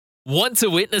Want to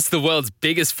witness the world's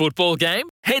biggest football game?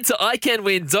 Head to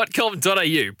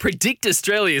iCanWin.com.au, predict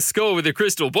Australia's score with a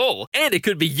crystal ball, and it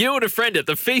could be you and a friend at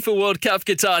the FIFA World Cup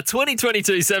Qatar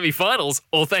 2022 semi-finals,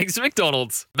 all thanks to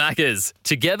McDonald's. Maccas,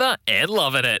 together and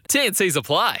loving it. TNCs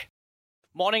apply.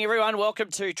 Morning, everyone. Welcome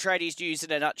to Tradies News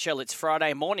in a Nutshell. It's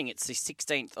Friday morning. It's the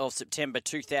 16th of September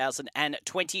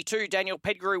 2022. Daniel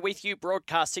Pettigrew with you,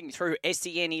 broadcasting through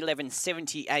SEN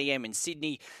 1170 AM in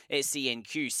Sydney,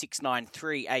 SENQ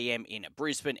 693 AM in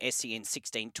Brisbane, SEN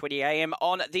 1620 AM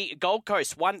on the Gold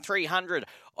Coast. 1300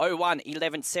 01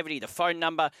 1170, the phone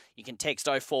number. You can text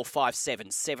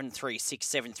 0457 736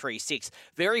 736.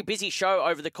 Very busy show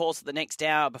over the course of the next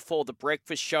hour before the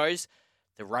breakfast shows.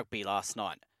 The rugby last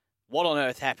night. What on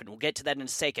earth happened? We'll get to that in a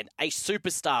second. A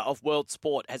superstar of world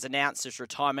sport has announced his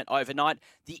retirement overnight.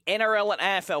 The NRL and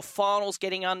AFL finals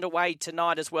getting underway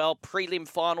tonight as well. Prelim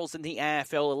finals in the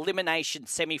AFL, elimination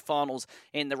semi-finals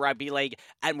in the Rugby League.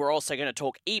 And we're also going to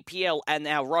talk EPL and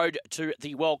our road to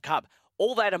the World Cup.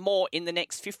 All that and more in the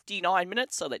next 59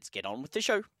 minutes. So let's get on with the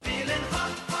show.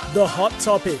 The Hot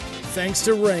Topic, thanks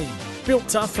to Rheem. Built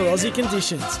tough for Aussie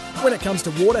conditions. When it comes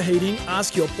to water heating,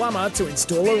 ask your plumber to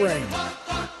install a Rheem.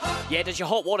 Yeah, does your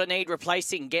hot water need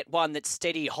replacing? Get one that's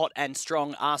steady, hot and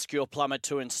strong. Ask your plumber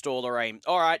to install a Rheem.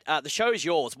 All right, the show is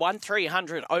yours.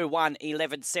 1300 01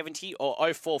 1170 or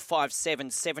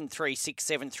 0457 736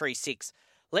 736.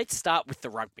 Let's start with the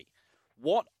rugby.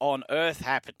 What on earth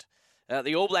happened?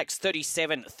 The All Blacks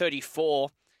 37-34.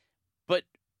 But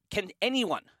can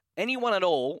anyone at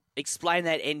all explain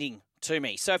that ending to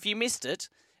me? So if you missed it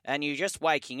and you're just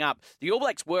waking up, the All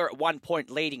Blacks were at 1 point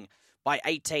leading by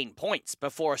 18 points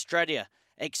before Australia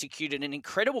executed an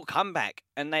incredible comeback,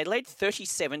 and they led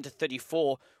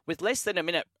 37-34 with less than a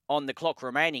minute on the clock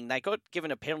remaining. They got given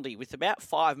a penalty with about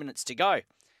 5 minutes to go,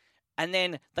 and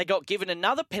then they got given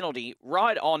another penalty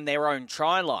right on their own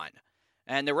try line,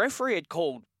 and the referee had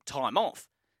called time off.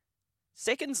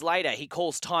 Seconds later, he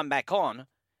calls time back on,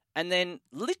 and then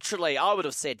literally, I would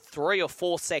have said 3 or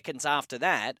 4 seconds after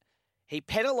that, he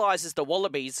penalises the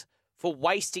Wallabies for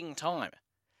wasting time.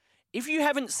 If you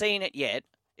haven't seen it yet,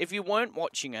 if you weren't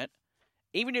watching it,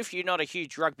 even if you're not a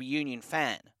huge rugby union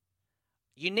fan,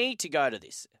 you need to go to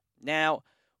this. Now,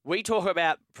 we talk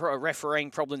about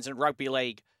refereeing problems in rugby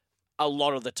league a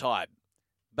lot of the time,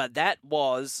 but that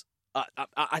was...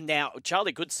 now,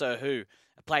 Charlie Goodsir, who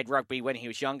played rugby when he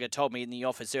was younger, told me in the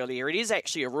office earlier, it is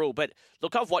actually a rule, but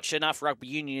look, I've watched enough rugby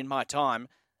union in my time.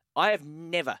 I have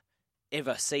never,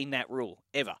 ever seen that rule,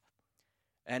 ever.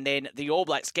 And then the All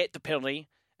Blacks get the penalty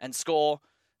and score.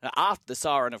 After the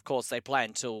siren, of course, they play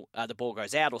until the ball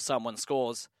goes out or someone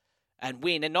scores and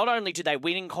win. And not only do they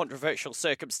win in controversial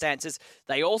circumstances,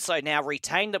 they also now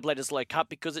retain the Bledisloe Cup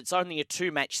because it's only a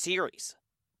 2-match series.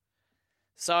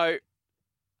 So,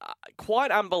 quite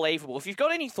unbelievable. If you've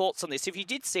got any thoughts on this, if you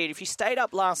did see it, if you stayed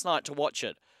up last night to watch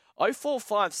it,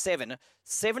 0457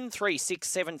 736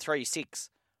 736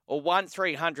 or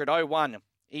 1300 01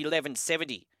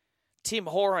 1170. Tim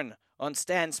Horan on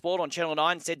Stan Sport on Channel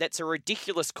 9 said that's a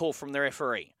ridiculous call from the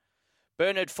referee.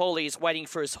 Bernard Foley is waiting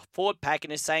for his forward pack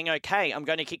and is saying, okay, I'm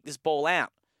going to kick this ball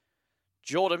out.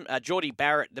 Geordie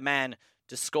Barrett, the man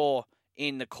to score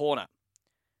in the corner.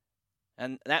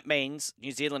 And that means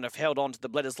New Zealand have held on to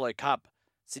the Bledisloe Cup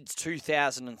since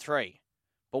 2003.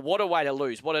 But what a way to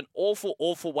lose. What an awful,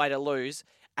 awful way to lose.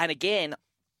 And again,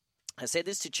 I said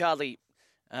this to Charlie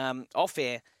off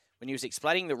air when he was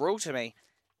explaining the rule to me.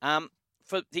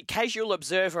 For the casual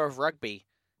observer of rugby,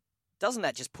 doesn't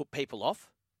that just put people off,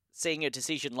 seeing a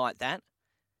decision like that?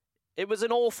 It was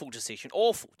an awful decision.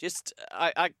 Awful. Just,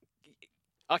 I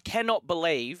cannot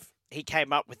believe he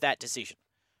came up with that decision.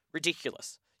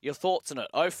 Ridiculous. Your thoughts on it?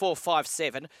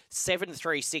 0457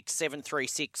 736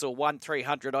 736 or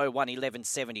 1300 01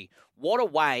 1170. What a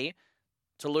way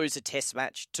to lose a test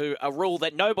match to a rule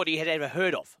that nobody had ever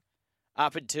heard of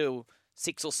up until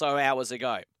 6 or so hours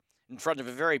ago, in front of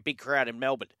a very big crowd in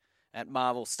Melbourne at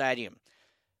Marvel Stadium.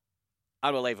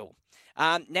 Unbelievable.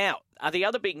 Now, the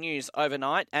other big news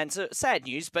overnight, and so sad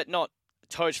news, but not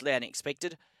totally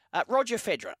unexpected, Roger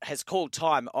Federer has called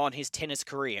time on his tennis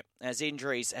career as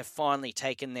injuries have finally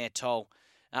taken their toll.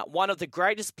 One of the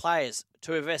greatest players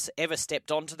to have ever stepped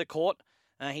onto the court.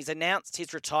 He's announced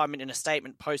his retirement in a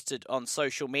statement posted on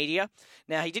social media.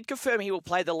 Now, he did confirm he will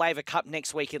play the Laver Cup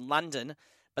next week in London,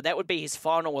 but that would be his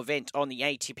final event on the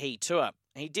ATP Tour.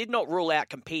 He did not rule out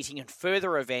competing in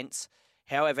further events.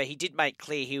 However, he did make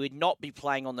clear he would not be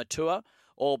playing on the tour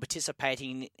or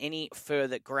participating in any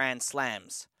further Grand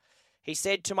Slams. He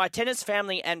said, "To my tennis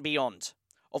family and beyond,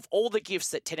 of all the gifts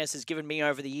that tennis has given me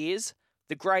over the years,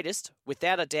 the greatest,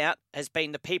 without a doubt, has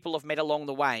been the people I've met along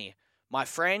the way. my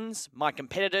friends, my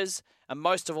competitors, and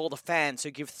most of all the fans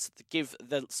who give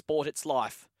the sport its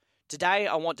life. Today,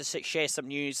 I want to share some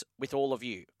news with all of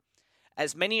you.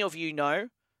 As many of you know,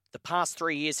 the past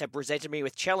 3 years have presented me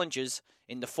with challenges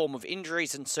in the form of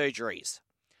injuries and surgeries.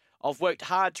 I've worked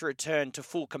hard to return to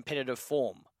full competitive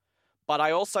form, but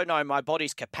I also know my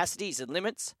body's capacities and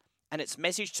limits, and its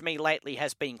message to me lately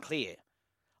has been clear.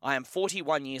 I am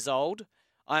 41 years old.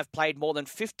 I have played more than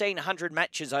 1,500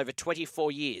 matches over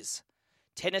 24 years.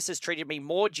 Tennis has treated me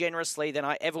more generously than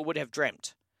I ever would have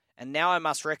dreamt, and now I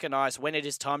must recognise when it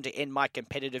is time to end my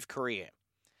competitive career.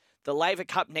 The Laver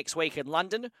Cup next week in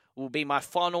London will be my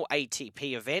final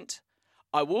ATP event.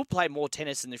 I will play more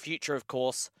tennis in the future, of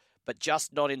course, but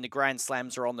just not in the Grand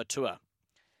Slams or on the tour.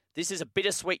 This is a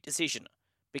bittersweet decision,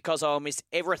 because I'll miss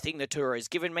everything the tour has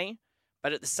given me,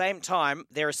 but at the same time,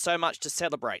 there is so much to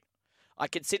celebrate. I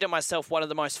consider myself one of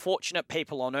the most fortunate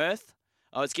people on earth.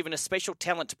 I was given a special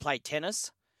talent to play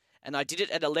tennis, and I did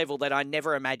it at a level that I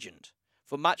never imagined,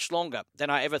 for much longer than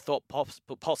I ever thought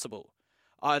possible.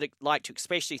 I'd like to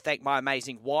especially thank my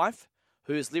amazing wife,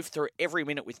 who has lived through every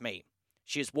minute with me.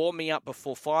 She has warmed me up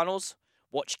before finals,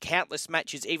 watched countless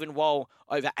matches even while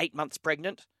over 8 months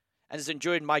pregnant, and has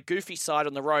enjoyed my goofy side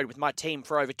on the road with my team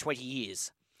for over 20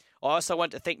 years. I also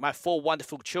want to thank my 4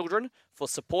 wonderful children for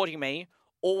supporting me,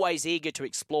 always eager to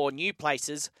explore new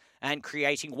places and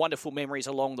creating wonderful memories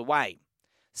along the way.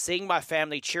 Seeing my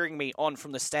family cheering me on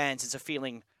from the stands is a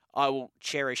feeling I will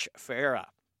cherish forever.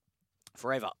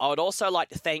 I would also like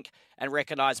to thank and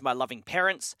recognise my loving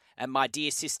parents and my dear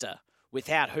sister,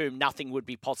 without whom nothing would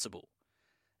be possible.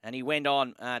 And he went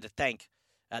on to thank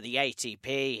the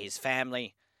ATP, his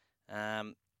family,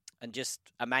 and just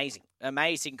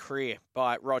amazing career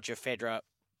by Roger Federer.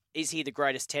 Is he the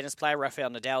greatest tennis player? Rafael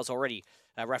Nadal's already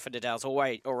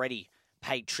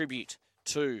paid tribute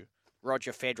to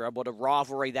Roger Federer. What a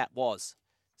rivalry that was.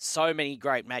 So many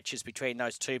great matches between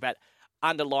those two, but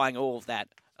underlying all of that,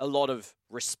 a lot of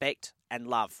respect and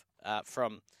love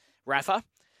from Rafa.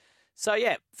 So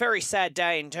yeah, very sad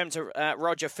day in terms of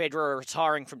Roger Federer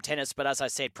retiring from tennis, but as I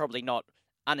said, probably not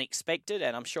unexpected,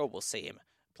 and I'm sure we'll see him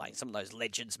playing some of those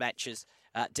Legends matches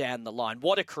down the line.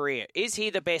 What a career. Is he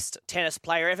the best tennis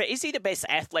player ever? Is he the best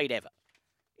athlete ever?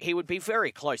 He would be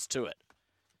very close to it.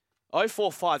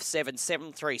 0457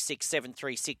 736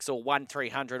 736 or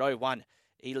 1300 01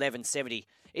 1170.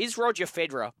 Is Roger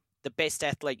Federer the best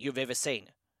athlete you've ever seen?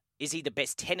 Is he the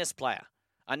best tennis player?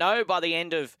 I know by the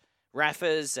end of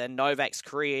Rafa's and Novak's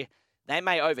career, they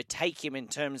may overtake him in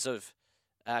terms of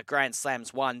Grand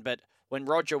Slams won, but when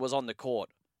Roger was on the court,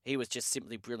 he was just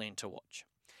simply brilliant to watch.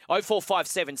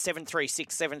 0457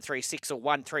 736 736 or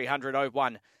 1300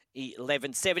 01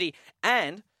 1170.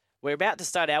 And we're about to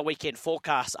start our weekend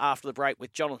forecast after the break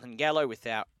with Jonathan Gallo with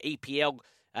our EPL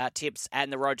tips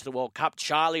and the road to the World Cup.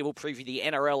 Charlie will preview the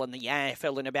NRL and the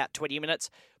AFL in about 20 minutes.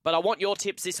 But I want your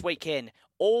tips this weekend.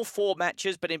 All 4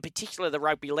 matches, but in particular the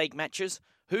rugby league matches.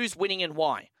 Who's winning and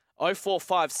why?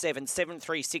 0457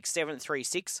 736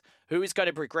 736. Who is going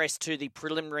to progress to the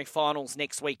preliminary finals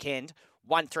next weekend?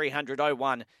 1300 01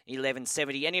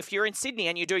 1170. And if you're in Sydney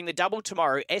and you're doing the double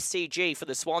tomorrow, SCG for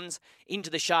the Swans into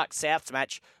the Sharks Souths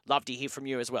match, love to hear from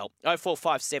you as well.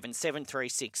 0457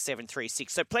 736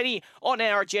 736. So plenty on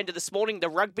our agenda this morning. The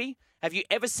rugby. Have you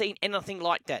ever seen anything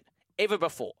like that? Ever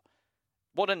before?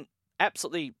 What an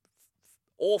absolutely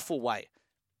awful way.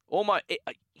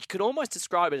 You could almost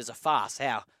describe it as a farce,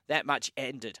 how that much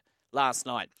ended last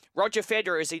night. Roger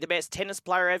Federer, is he the best tennis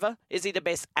player ever? Is he the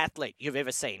best athlete you've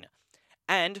ever seen?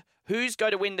 And who's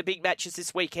going to win the big matches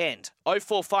this weekend?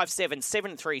 0457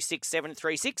 736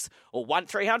 736 or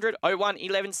 1300 01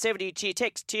 1170 to your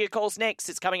text, to your calls next.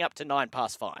 It's coming up to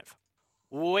 5:09.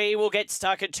 We will get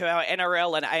stuck into our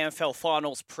NRL and AFL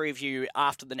finals preview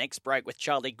after the next break with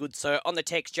Charlie Goodsir. On the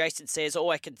text, Jason says,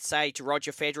 all I can say to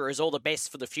Roger Federer is all the best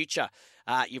for the future.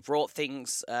 You brought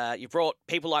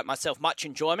people like myself much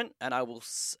enjoyment,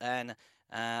 and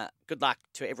good luck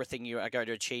to everything you are going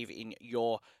to achieve in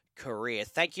your career.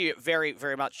 Thank you very,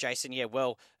 very much, Jason. Yeah,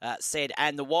 well said.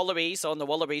 And the Wallabies,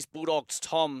 Bulldog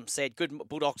Tom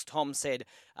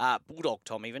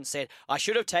even said, I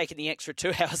should have taken the extra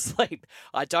 2 hours sleep.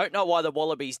 I don't know why the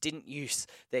Wallabies didn't use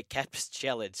their Capers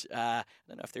challenge. I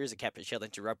don't know if there is a Capers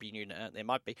challenge to rugby union. There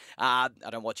might be. I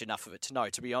don't watch enough of it to know,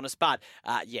 to be honest. But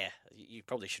yeah, you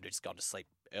probably should have just gone to sleep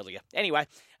earlier. Anyway,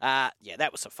 yeah,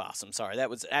 that was a farce. I'm sorry. That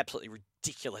was an absolutely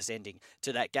ridiculous ending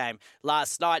to that game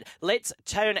last night. Let's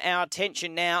turn our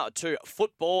attention now to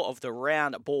football of the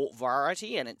round ball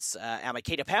variety, and it's our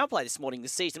Makita Power Play this morning.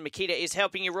 This season, Makita is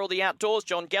helping you rule the outdoors.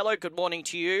 John Gallo, good morning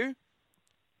to you.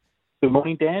 Good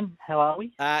morning, Dan. How are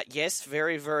we? Yes,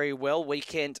 very, very well.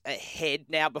 Weekend ahead.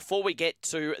 Now, before we get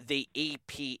to the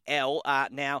EPL,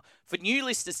 now, for new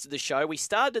listeners to the show, we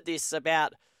started this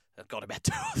about 2 or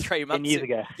 3 months 10 years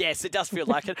ago. Yes, it does feel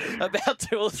like it. About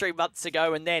 2 or 3 months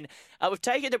ago. And then we've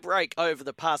taken a break over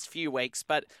the past few weeks.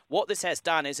 But what this has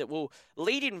done is it will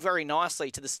lead in very nicely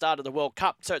to the start of the World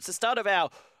Cup. So it's the start of our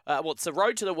it's the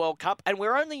road to the World Cup, and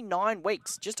we're only 9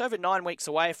 weeks, just over 9 weeks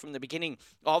away from the beginning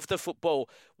of the Football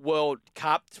World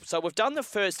Cup. So we've done the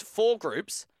first 4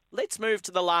 groups. Let's move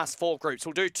to the last 4 groups.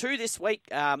 We'll do 2 this week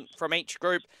from each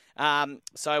group.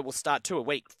 So we'll start 2 a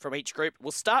week from each group.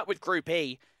 We'll start with Group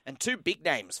E and 2 big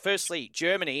names. Firstly,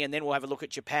 Germany, and then we'll have a look at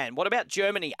Japan. What about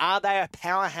Germany? Are they a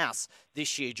powerhouse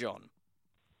this year, John?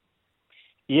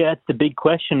 Yeah, it's the big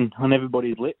question on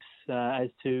everybody's lips as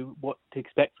to what to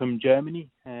expect from Germany.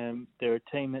 They're a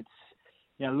team that's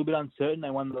a little bit uncertain. They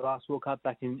won the last World Cup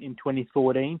back in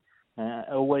 2014.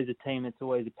 Always a team that's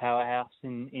always a powerhouse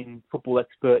in football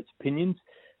experts' opinions.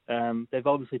 They've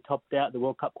obviously topped out the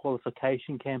World Cup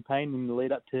qualification campaign in the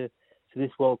lead up to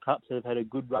this World Cup, so they've had a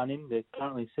good run in. They're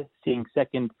currently sitting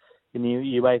second in the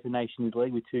UEFA Nations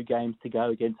League with 2 games to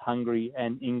go against Hungary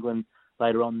and England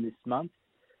later on this month.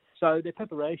 So their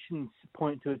preparations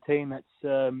point to a team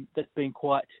that's been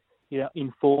quite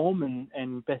in form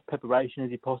and best preparation as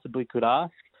you possibly could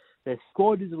ask. Their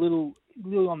squad is a little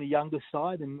on the younger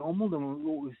side than normal than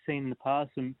what we've seen in the past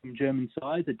from German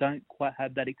sides that don't quite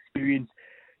have that experience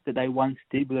that they once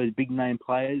did with those big name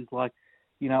players like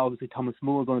obviously Thomas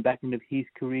Muller on the back end of his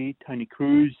career. Toni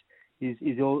Kroos is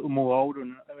more older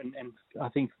and I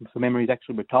think from memory is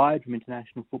actually retired from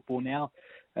international football now.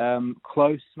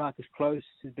 Marcus Klose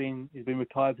has been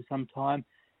retired for some time.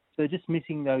 So just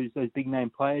missing those big name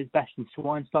players. Bastian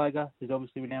Schweinsteiger is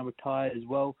obviously now retired as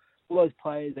well. All those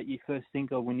players that you first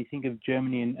think of when you think of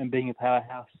Germany and being a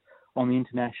powerhouse on the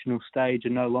international stage are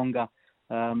no longer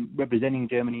representing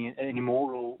Germany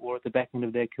anymore or at the back end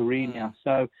of their career now.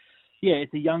 So yeah,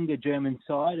 it's a younger German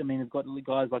side. I mean, they've got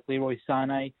guys like Leroy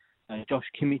Sané, Josh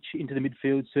Kimmich into the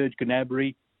midfield, Serge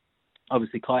Gnabry,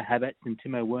 obviously Kai Havertz and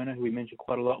Timo Werner, who we mentioned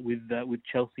quite a lot with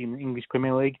Chelsea in the English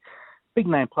Premier League. Big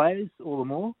name players, all the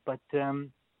more, but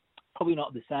probably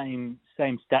not the same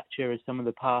stature as some of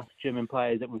the past German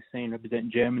players that we've seen represent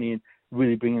Germany and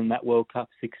really bring in that World Cup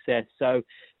success. So it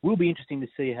will be interesting to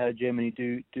see how Germany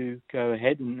do go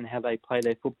ahead and how they play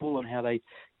their football and how they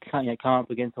come up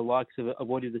against the likes of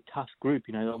what is a tough group.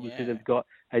 Obviously they've got,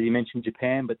 as you mentioned,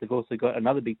 Japan, but they've also got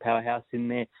another big powerhouse in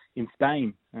there in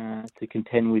Spain to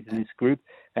contend with in this group.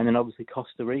 And then obviously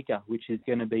Costa Rica, which is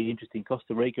going to be interesting.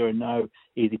 Costa Rica are no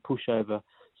easy pushover.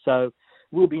 So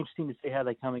it will be interesting to see how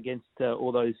they come against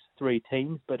all those 3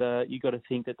 teams, but you've got to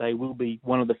think that they will be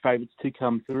one of the favourites to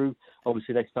come through.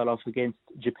 Obviously, they start off against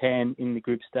Japan in the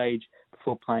group stage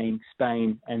before playing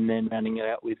Spain and then rounding it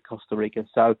out with Costa Rica.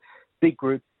 So, big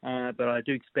group, but I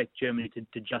do expect Germany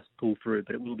to just pull through,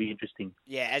 but it will be interesting.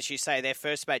 Yeah, as you say, their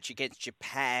first match against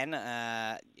Japan,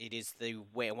 it is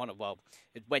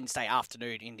Wednesday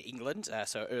afternoon in England,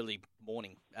 so early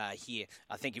morning here.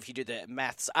 I think if you do the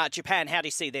maths. Japan, how do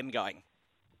you see them going?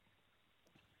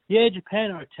 Yeah,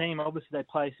 Japan are a team. Obviously, they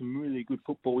play some really good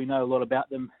football. We know a lot about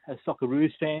them as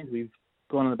Socceroos fans. We've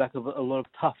gone on the back of a lot of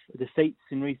tough defeats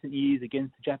in recent years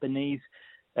against the Japanese.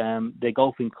 Their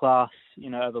golfing class,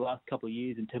 over the last couple of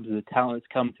years in terms of the talent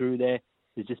that's come through there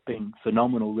has just been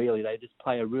phenomenal, really. They just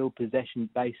play a real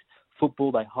possession-based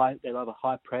football. They love a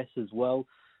high press as well.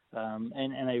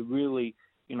 And they really,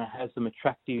 have some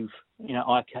attractive,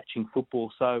 eye-catching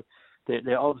football. So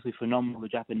they're obviously phenomenal, the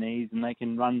Japanese, and they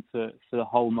can run for the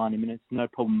whole 90 minutes, no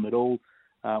problem at all,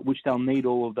 which they'll need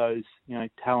all of those,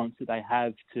 talents that they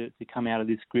have to come out of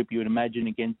this group, you would imagine,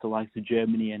 against the likes of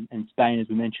Germany and Spain, as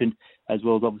we mentioned, as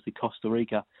well as obviously Costa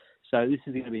Rica. So this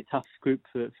is going to be a tough group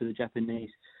for the Japanese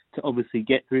to obviously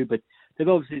get through, but they've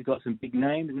obviously got some big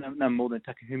names, no more than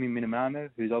Takahumi Minamino,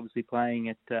 who's obviously playing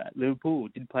at Liverpool, or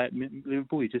did play at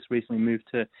Liverpool. He just recently moved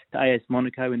to AS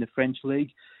Monaco in the French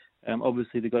League.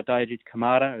 Obviously, they've got Dajit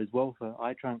Kamada as well for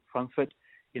Eintracht Frankfurt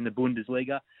in the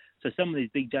Bundesliga. So some of these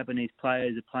big Japanese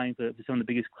players are playing for some of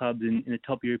the biggest clubs in the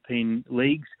top European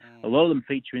leagues. A lot of them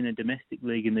feature in the domestic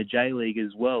league, in the J-League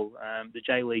as well. The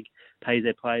J-League pays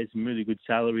their players some really good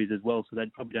salaries as well, so they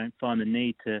probably don't find the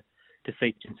need to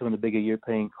feature in some of the bigger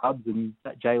European clubs. And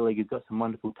that J-League has got some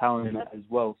wonderful talent in that as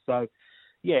well. So,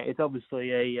 yeah, it's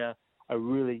obviously a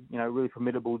really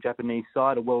formidable Japanese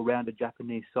side, a well-rounded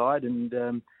Japanese side, and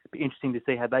it'll be interesting to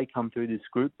see how they come through this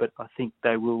group. But I think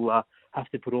they will have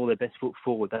to put all their best foot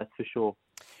forward, that's for sure.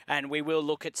 And we will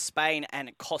look at Spain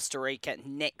and Costa Rica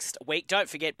next week. Don't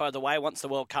forget, by the way, once the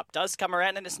World Cup does come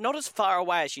around, and it's not as far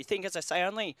away as you think, as I say,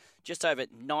 only just over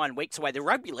 9 weeks away. The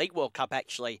Rugby League World Cup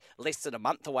actually less than a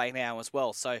month away now as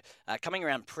well. So coming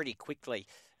around pretty quickly.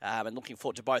 And looking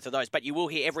forward to both of those. But you will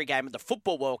hear every game of the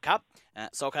Football World Cup,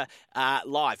 soccer,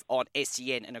 live on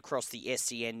SEN and across the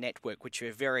SEN network, which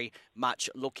we're very much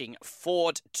looking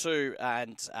forward to.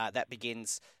 And that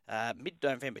begins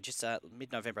mid-November,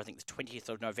 mid-November, I think the 20th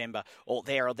of November, or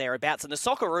there or thereabouts. And the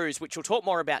Socceroos, which we'll talk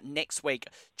more about next week,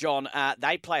 John,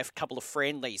 they play a couple of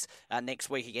friendlies next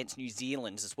week against New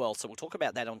Zealand as well. So we'll talk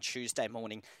about that on Tuesday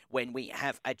morning when we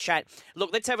have a chat.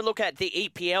 Look, let's have a look at the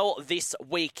EPL this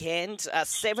weekend.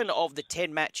 7 of the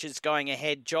 10 matches going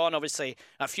ahead. John, obviously,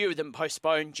 a few of them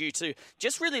postponed due to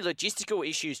just really logistical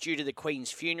issues due to the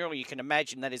Queen's funeral. You can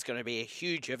imagine that is going to be a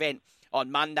huge event on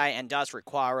Monday and does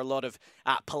require a lot of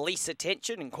police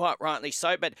attention, and quite rightly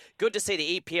so. But good to see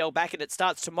the EPL back, and it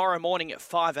starts tomorrow morning at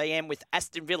 5 a.m. with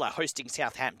Aston Villa hosting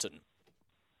Southampton.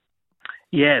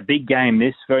 Yeah, big game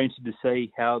this. Very interested to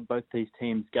see how both these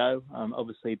teams go.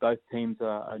 Obviously, both teams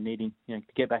are needing to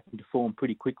get back into form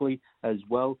pretty quickly as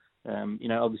well.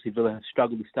 Obviously Villa have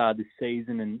struggled to start this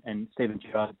season, and Steven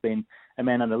Gerrard's been a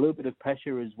man under a little bit of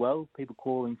pressure as well. People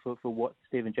calling for what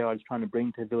Steven Gerrard is trying to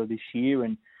bring to Villa this year,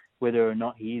 and whether or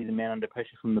not he is a man under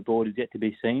pressure from the board is yet to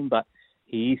be seen. But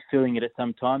he is feeling it at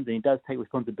some times, and he does take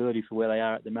responsibility for where they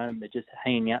are at the moment. They're just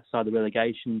hanging outside the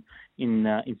relegation in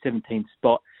 17th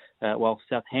spot, while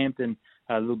Southampton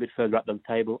are a little bit further up the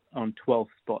table on 12th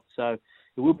spot. So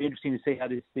it will be interesting to see how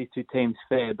these two teams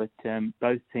fare, but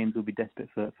both teams will be desperate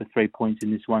for 3 points in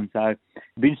this one. So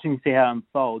it'll be interesting to see how it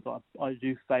unfolds. I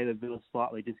do favour Villa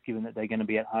slightly, just given that they're going to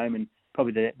be at home, and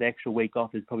probably the extra week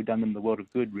off has probably done them the world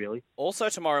of good, really. Also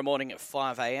tomorrow morning at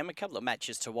 5 a.m, a couple of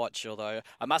matches to watch, although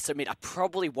I must admit I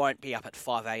probably won't be up at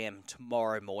 5 a.m.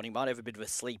 tomorrow morning. Might have a bit of a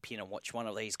sleep in and watch one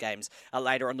of these games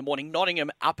later in the morning.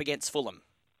 Nottingham up against Fulham.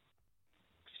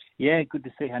 Yeah, good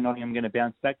to see how Nottingham are going to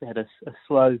bounce back. They had a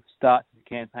slow start to the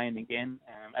campaign again,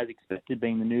 as expected,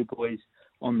 being the new boys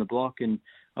on the block, and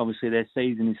obviously their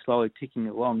season is slowly ticking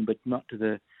along, but not to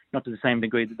the same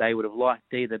degree that they would have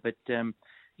liked either. But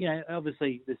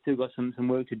obviously they've still got some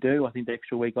work to do. I think the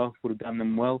extra week off would have done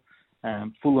them well.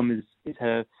 Fulham is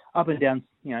her up and down,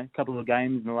 couple of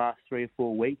games in the last 3 or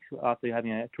 4 weeks after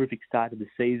having a terrific start to the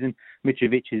season.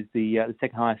 Mitrovic is the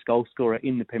second highest goal scorer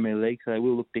in the Premier League, so they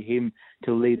will look to him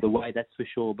to lead the way, that's for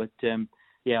sure. But I'm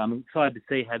excited to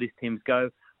see how these teams go.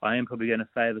 I am probably going to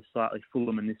favour slightly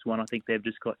Fulham in this one. I think they've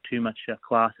just got too much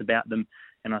class about them,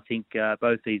 and I think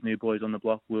both these new boys on the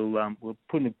block will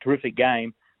put in a terrific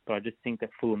game. But I just think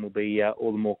that Fulham will be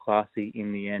all the more classy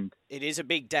in the end. It is a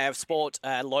big day of sport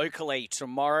locally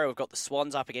tomorrow. We've got the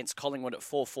Swans up against Collingwood at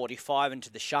 4:45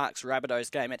 into the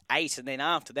Sharks-Rabbitohs game at 8. And then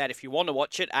after that, if you want to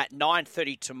watch it, at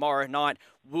 9:30 tomorrow night,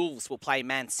 Wolves will play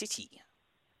Man City.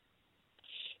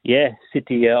 Yeah,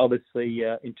 City obviously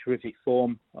in terrific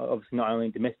form, obviously not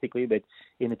only domestically, but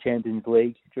in the Champions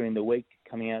League during the week,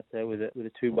 coming out with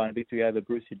a 2-1 victory over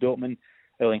Borussia Dortmund.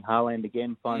 Erling Haaland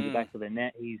again finds the back of the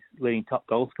net. He's leading top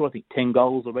goal scorer. I think 10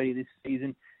 goals already this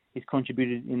season. He's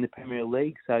contributed in the Premier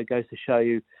League, so it goes to show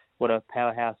you what a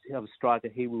powerhouse of a striker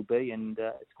he will be, and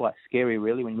it's quite scary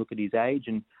really when you look at his age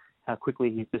and how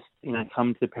quickly he's just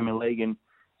come to the Premier League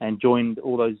and joined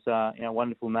all those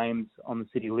wonderful names on the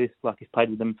City list, like he's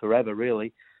played with them forever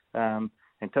really. And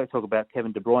talk about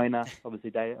Kevin De Bruyne.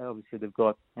 Obviously they've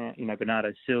got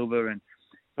Bernardo Silva and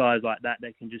guys like that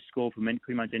can just score from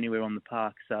pretty much anywhere on the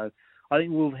park. So I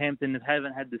think Wolverhampton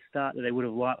haven't had the start that they would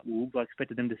have liked Wolves. I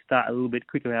expected them to start a little bit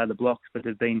quicker out of the blocks, but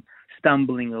they've been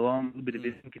stumbling along, a little bit of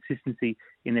inconsistency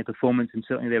in their performance and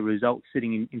certainly their results,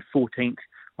 sitting in 14th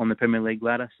on the Premier League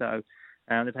ladder. So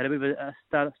they've had a bit of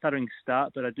a stuttering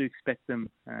start, but I do expect them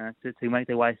to make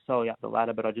their way slowly up the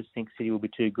ladder. But I just think City will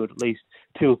be too good, at least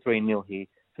 2 or 3-0 here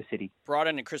for City.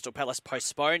 Brighton and Crystal Palace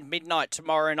postponed. Midnight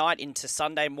tomorrow night into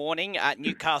Sunday morning at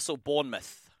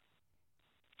Newcastle-Bournemouth.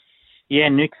 Yeah,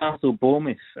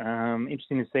 Newcastle-Bournemouth.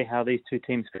 Interesting to see how these two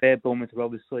teams fare. Bournemouth have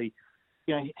obviously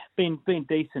been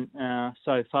decent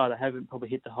so far. They haven't probably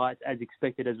hit the heights as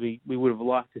expected as we would have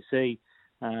liked to see.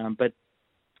 But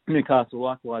Newcastle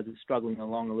likewise is struggling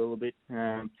along a little bit.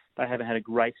 They haven't had a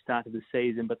great start to the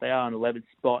season, but they are in 11th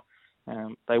spot.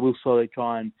 They will slowly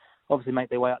try and obviously make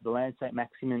their way up the land. St.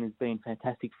 Maximin has been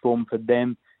fantastic form for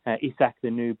them. Isak,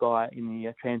 the new buy in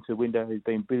the transfer window, has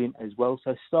been brilliant as well.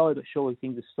 So slowly but surely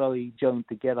things are slowly gelling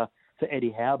together for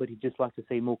Eddie Howe, but he'd just like to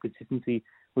see more consistency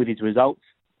with his results.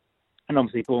 And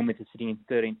obviously Bournemouth is sitting in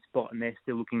 13th spot, and they're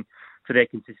still looking for their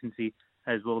consistency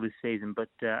as well this season. But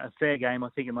a fair game. I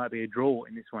think it might be a draw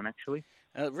in this one, actually.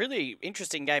 A really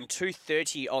interesting game,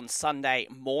 2:30 on Sunday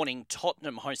morning.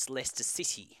 Tottenham hosts Leicester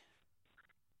City.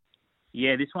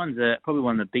 Yeah, this one's probably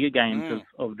one of the bigger games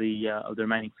of the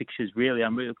remaining fixtures, really.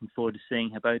 I'm really looking forward to seeing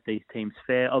how both these teams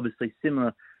fare. Obviously,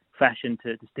 similar fashion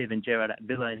to Steven Gerrard at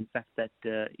Villa. In fact, that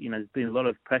there's been a lot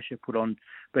of pressure put on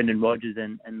Brendan Rodgers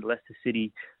and the Leicester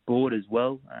City board as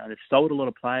well. They've sold a lot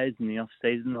of players in the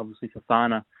off-season. Obviously,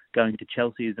 Fofana going to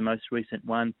Chelsea is the most recent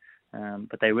one.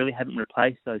 But they really haven't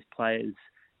replaced those players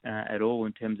at all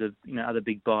in terms of other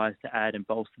big buys to add and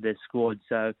bolster their squad.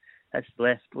 So that's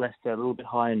left Leicester a little bit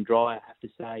high and dry, I have to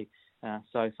say.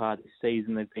 So far this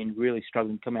season, they've been really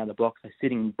struggling to come out of the blocks. They're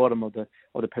sitting bottom of the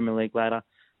Premier League ladder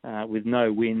with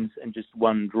no wins and just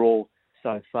one draw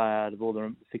so far out of all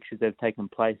the fixtures that have taken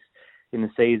place in the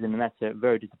season, and that's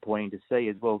very disappointing to see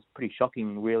as well. It's pretty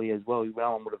shocking, really, as well.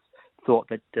 No one would have thought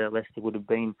that Leicester would have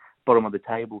been bottom of the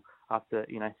table after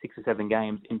 6 or 7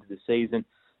 games into the season.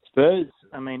 Spurs,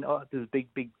 there's big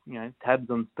tabs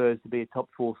on Spurs to be a top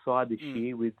 4 side this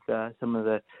year with some of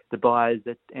the buyers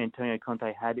that Antonio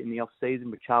Conte had in the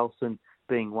off-season, with Richarlison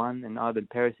being one and Ivan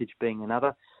Perisic being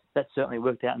another. That certainly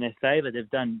worked out in their favour. They've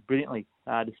done brilliantly,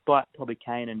 despite probably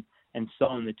Kane and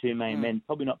Son, the two main men,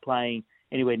 probably not playing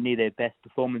anywhere near their best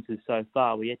performances so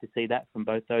far. We're yet to see that from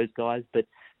both those guys, but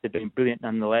they've been brilliant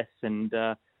nonetheless, and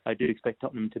I do expect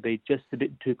Tottenham to be just a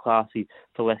bit too classy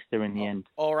for Leicester in the end.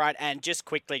 All right, and just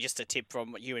quickly, just a tip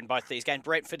from you in both these games.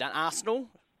 Brentford and Arsenal?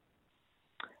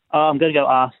 I'm going to go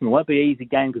Arsenal. It won't be an easy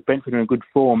game because Brentford are in good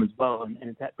form as well, and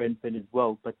it's at Brentford as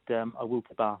well, but I will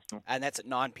tip Arsenal. And that's at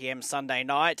 9 p.m. Sunday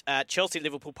night.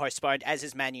 Chelsea-Liverpool postponed, as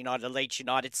is Man United, Leeds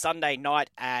United. Sunday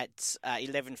night at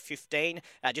 11:15.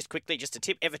 Just quickly, just a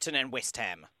tip, Everton and West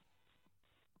Ham.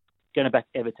 Going to back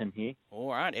Everton here.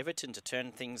 All right, Everton to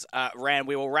turn things around.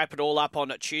 We will wrap it all up on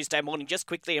Tuesday morning. Just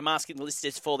quickly, I'm asking the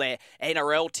listeners for their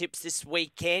NRL tips this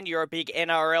weekend. You're a big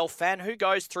NRL fan. Who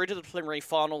goes through to the preliminary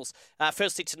finals?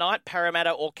 Firstly tonight,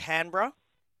 Parramatta or Canberra?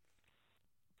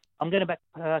 I'm going to back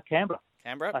Canberra.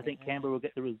 Canberra? I think Canberra will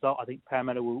get the result. I think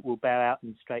Parramatta will bow out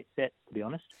in straight sets, to be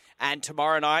honest. And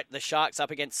tomorrow night, the Sharks up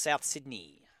against South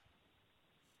Sydney.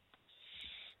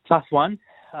 Tough one.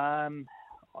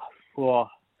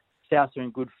 South are in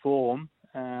good form,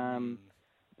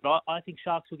 but I think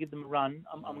Sharks will give them a run.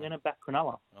 I'm going to back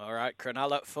Cronulla. All right,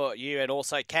 Cronulla for you, and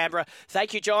also Canberra.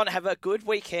 Thank you, John. Have a good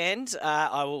weekend.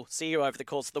 I will see you over the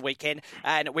course of the weekend,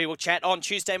 and we will chat on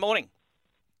Tuesday morning.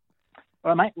 All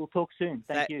right, mate. We'll talk soon.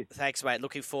 Thank you. Thanks, mate.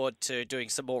 Looking forward to doing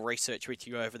some more research with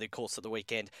you over the course of the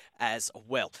weekend as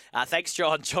well. Thanks,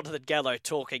 John. Jonathan Gallo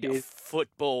talking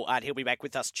football, and he'll be back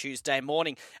with us Tuesday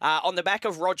morning. On the back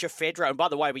of Roger Federer, and by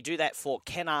the way, we do that for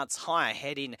Kennards Hire.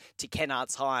 Head in to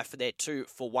Kennards Hire for their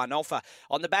 2-for-1 offer.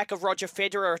 On the back of Roger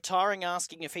Federer retiring,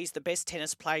 asking if he's the best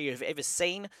tennis player you've ever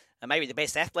seen, and maybe the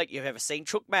best athlete you've ever seen,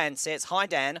 Chookman says, "Hi,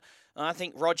 Dan. I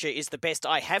think Roger is the best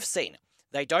I have seen.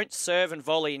 They don't serve and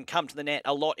volley and come to the net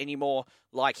a lot anymore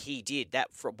like he did." That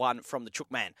one from the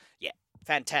Chookman. Yeah,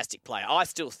 fantastic player. I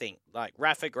still think, like,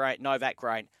 Rafa great, Novak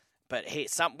great, but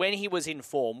when he was in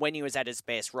form, when he was at his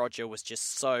best, Roger was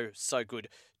just so good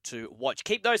to watch.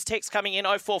 Keep those texts coming in,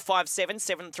 0457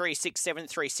 736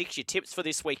 736. Your tips for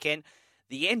this weekend.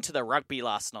 The end to the rugby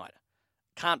last night.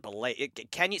 Can't believe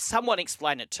it. Can you? Someone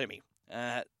explain it to me.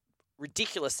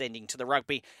 Ridiculous ending to the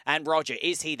rugby. And Roger,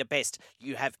 is he the best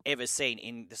you have ever seen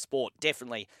in the sport?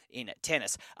 Definitely in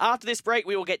tennis. After this break,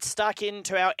 we will get stuck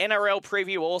into our NRL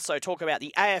preview. We'll also talk about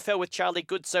the AFL with Charlie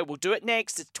Goodso. We'll do it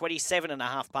next. It's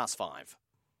 5:27.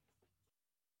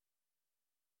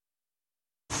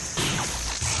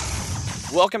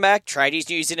 Welcome back. Tradies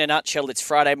News in a nutshell. It's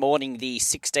Friday morning, the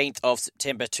 16th of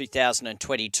September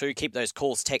 2022. Keep those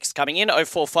calls, texts coming in,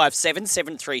 0457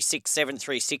 736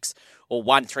 736 or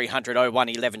 1300 01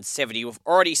 1170. We've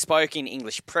already spoken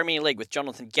English Premier League with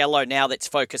Jonathan Gallo. Now let's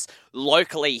focus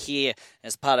locally here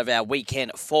as part of our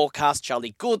weekend forecast.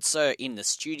 Charlie Goodso in the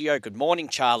studio. Good morning,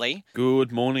 Charlie.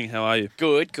 Good morning. How are you?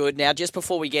 Good. Now, just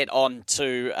before we get on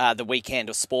to the weekend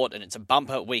of sport, and it's a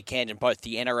bumper weekend in both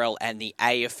the NRL and the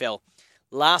AFL,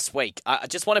 last week, I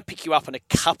just want to pick you up on a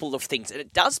couple of things. And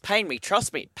it does pain me.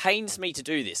 Trust me, it pains me to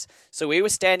do this. So we were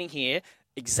standing here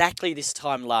exactly this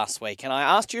time last week, and I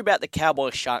asked you about the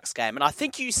Cowboys-Sharks game. And I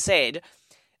think you said,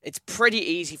 it's pretty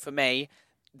easy for me.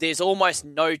 There's almost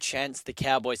no chance the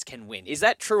Cowboys can win. Is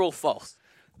that true or false?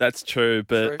 That's true,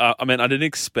 but I mean, I didn't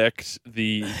expect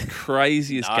the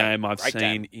craziest game I've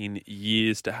seen in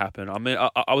years to happen. I mean,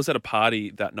 I was at a party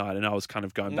that night and I was kind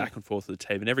of going back and forth with the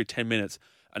TV, and every 10 minutes,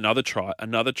 another try,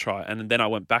 and then I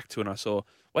went back to it and I saw,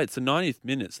 wait, it's the 90th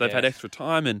minute, so they've had extra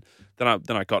time, and then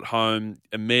I got home,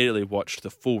 immediately watched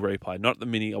the full replay, not the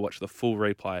mini, I watched the full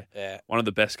replay. Yeah. One of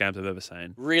the best games I've ever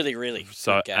seen. Really, really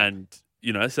good game. And,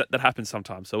 you know, that happens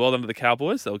sometimes. So well done to the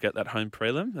Cowboys. They'll get that home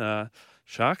prelim.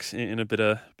 Sharks in a bit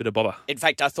of bother. In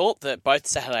fact, I thought that both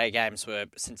Saturday games were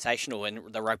sensational in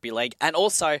the rugby league. And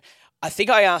also, I think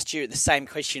I asked you the same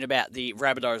question about the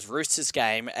Rabbitohs-Roosters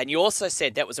game, and you also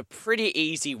said that was a pretty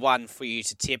easy one for you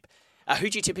to tip.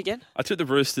 Who'd you tip again? I took the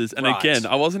Roosters, and again,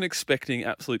 I wasn't expecting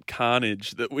absolute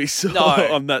carnage that we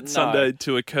saw on that Sunday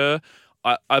to occur.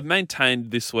 I've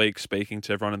maintained this week, speaking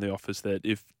to everyone in the office, that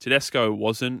if Tedesco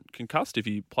wasn't concussed, if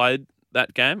he played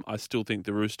that game, I still think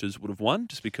the Roosters would have won,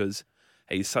 just because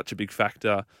he's such a big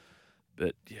factor.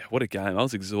 But, yeah, what a game. I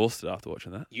was exhausted after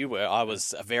watching that. You were. I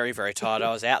was very, very tired.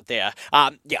 I was out there.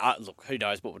 Look, who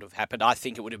knows what would have happened. I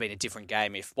think it would have been a different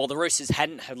game if, the Roosters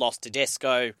hadn't have lost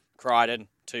Tedesco, Crichton,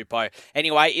 Tupou.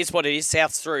 Anyway, is what it is.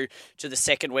 South's through to the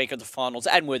second week of the finals,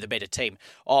 and we're the better team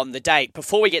on the day.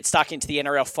 Before we get stuck into the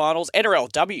NRL finals,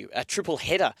 NRLW, a triple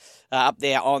header up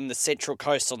there on the Central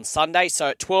Coast on Sunday. So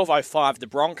at 12:05, the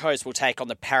Broncos will take on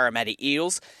the Parramatta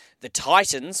Eels. The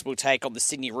Titans will take on the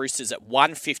Sydney Roosters at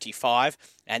 1:55,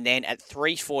 and then at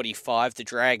 3:45, the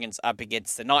Dragons up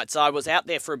against the Knights. I was out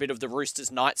there for a bit of the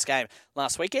Roosters-Knights game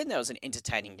last weekend. That was an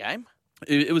entertaining game.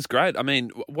 It was great. I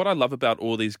mean, what I love about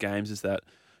all these games is that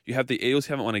you have the Eels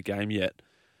who haven't won a game yet,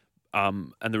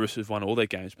 and the Roosters have won all their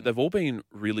games, but they've all been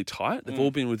really tight. They've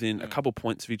all been within a couple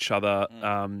points of each other,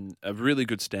 a really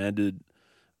good standard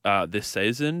this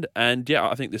season. And, yeah,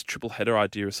 I think this triple header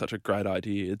idea is such a great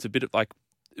idea. It's a bit of like,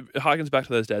 it harkens back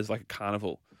to those days like a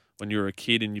carnival when you were a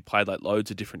kid and you played like loads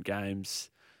of different games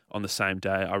on the same day.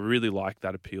 I really like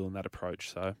that appeal and that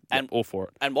approach. So, all for it.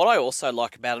 And what I also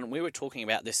like about it, and we were talking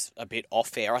about this a bit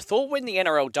off air, I thought when the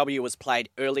NRLW was played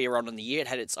earlier on in the year, it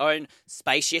had its own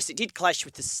space. Yes, it did clash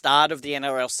with the start of the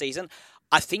NRL season.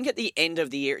 I think at the end of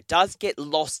the year, it does get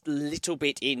lost a little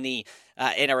bit in the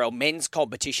NRL men's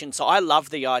competition. So I love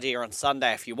the idea on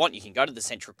Sunday. If you want, you can go to the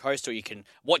Central Coast, or you can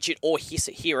watch it or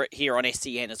hear it here on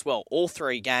SEN as well. All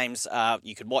three games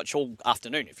you can watch all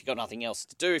afternoon if you've got nothing else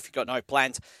to do, if you've got no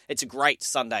plans. It's a great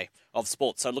Sunday of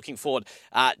sport. So looking forward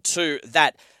to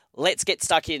that. Let's get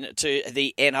stuck into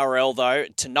the NRL, though.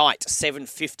 Tonight,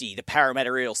 7:50, the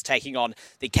Parramatta Eels taking on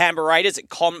the Canberra Raiders at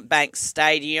CommBank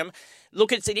Stadium.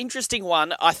 Look, it's an interesting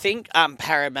one. I think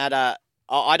Parramatta,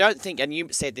 I don't think, and you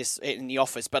said this in the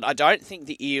office, but I don't think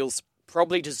the Eels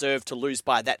probably deserve to lose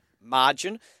by that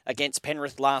margin against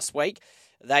Penrith last week.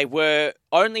 They were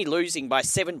only losing by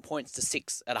 7 points to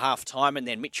 6 at half-time, and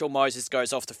then Mitchell Moses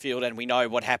goes off the field, and we know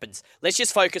what happens. Let's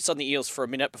just focus on the Eels for a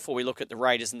minute before we look at the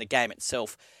Raiders and the game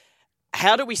itself.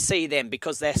 How do we see them?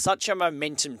 Because they're such a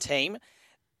momentum team.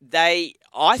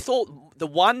 I thought the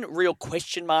one real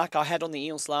question mark I had on the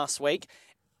Eels last week,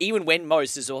 even when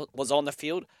Moses was on the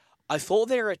field, I thought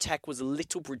their attack was a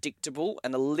little predictable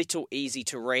and a little easy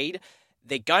to read.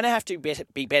 They're going to have to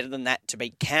be better than that to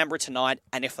beat Canberra tonight,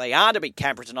 and if they are to beat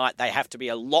Canberra tonight, they have to be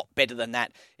a lot better than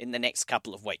that in the next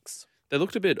couple of weeks. They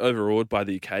looked a bit overawed by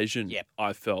the occasion,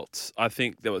 I felt. I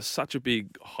think there was such a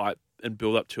big hype and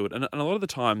build-up to it, and a lot of the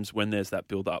times when there's that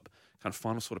build-up, kind of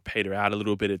final sort of peter out a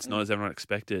little bit. It's not as everyone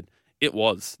expected. It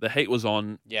was. The heat was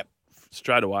on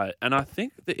straight away. And I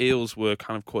think the Eels were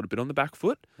kind of caught a bit on the back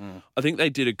foot. I think they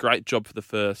did a great job for the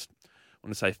first, I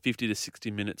want to say, 50 to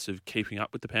 60 minutes of keeping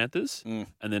up with the Panthers.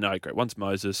 And then I agree. Once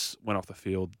Moses went off the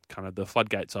field, kind of the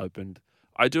floodgates opened.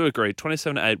 I do agree.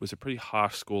 27-8 was a pretty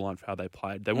harsh scoreline for how they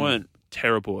played. They weren't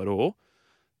terrible at all.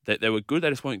 They were good.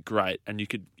 They just weren't great. And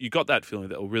you got that feeling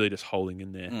that they were really just holding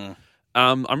in there.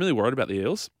 I'm really worried about the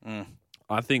Eels.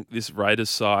 I think this Raiders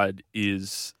side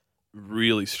is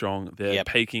really strong. They're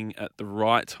peaking at the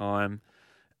right time.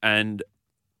 And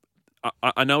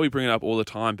I know we bring it up all the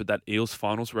time, but that Eels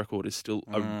finals record is still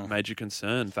a major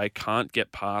concern. They can't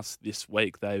get past this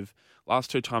week.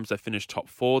 Last 2 times they finished top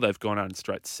 4, they've gone out in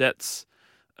straight sets.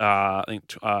 I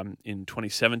think in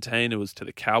 2017 it was to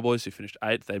the Cowboys, who finished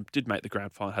 8th. They did make the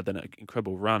grand final, had that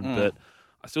incredible run, but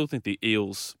I still think the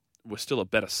Eels were still a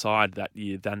better side that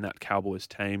year than that Cowboys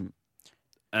team.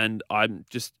 And I'm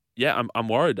just, I'm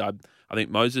worried. I think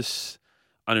Moses,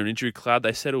 under an injury cloud,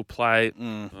 they said he'll play.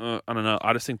 I don't know.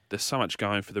 I just think there's so much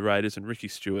going for the Raiders, and Ricky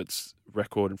Stewart's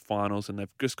record in finals, and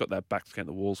they've just got that backs against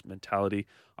the walls mentality.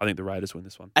 I think the Raiders win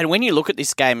this one. And when you look at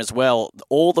this game as well,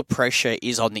 all the pressure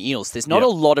is on the Eels. There's not a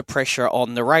lot of pressure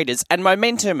on the Raiders, and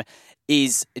momentum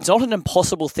it's not an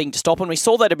impossible thing to stop. And we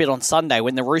saw that a bit on Sunday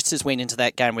when the Roosters went into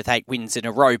that game with 8 wins in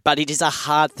a row. But it is a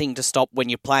hard thing to stop when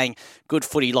you're playing good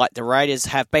footy like the Raiders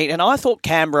have been. And I thought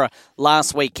Canberra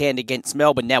last weekend against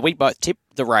Melbourne, now we both tipped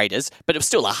the Raiders, but it was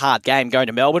still a hard game going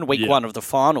to Melbourne, week one of the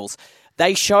finals.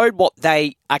 They showed what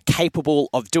they are capable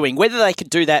of doing. Whether they could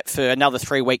do that for another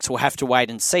 3 weeks, we'll have to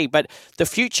wait and see. But the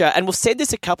future, and we've said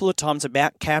this a couple of times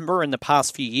about Canberra in the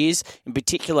past few years, in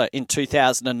particular in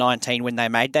 2019 when they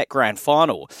made that grand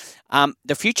final,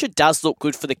 the future does look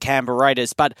good for the Canberra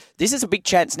Raiders, but this is a big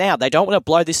chance now. They don't want to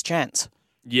blow this chance.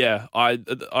 Yeah, I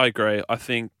agree. I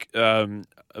think there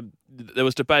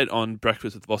was debate on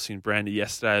Breakfast with Vossi and Brandy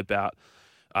yesterday about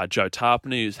Joe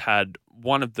Tarpany, who's had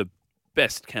one of the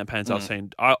best campaigns I've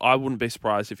seen. I wouldn't be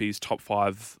surprised if he's top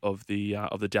 5 of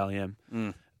the Dally M.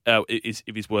 If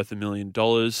he's worth $1 million.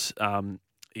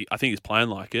 I think he's playing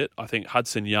like it. I think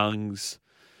Hudson Young's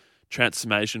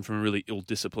transformation from a really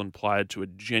ill-disciplined player to a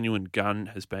genuine gun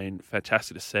has been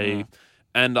fantastic to see.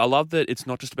 And I love that it's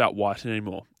not just about Whiten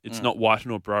anymore. It's not Whiten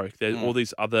or Broke. There's all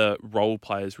these other role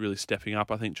players really stepping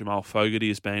up. I think Jamal Fogarty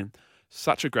has been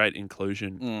such a great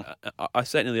inclusion. I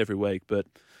say it nearly every week, but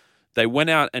they went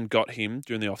out and got him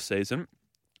during the off-season,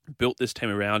 built this team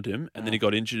around him, and then he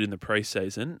got injured in the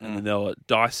pre-season, and then they were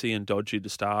dicey and dodgy to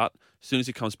start. As soon as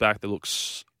he comes back, they look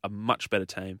a much better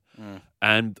team.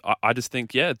 And I just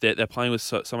think, they're playing with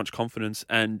so much confidence,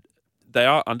 and they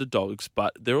are underdogs,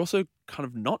 but they're also kind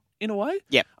of not in a way.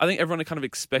 Yeah, I think everyone kind of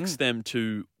expects them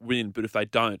to win, but if they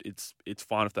don't, it's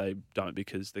fine if they don't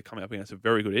because they're coming up against a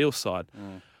very good Eels side.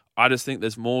 I just think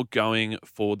there's more going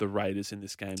for the Raiders in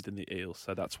this game than the Eels,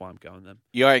 so that's why I'm going them.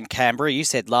 You're in Canberra. You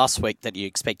said last week that you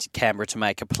expected Canberra to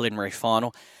make a preliminary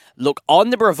final. Look, on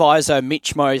the proviso,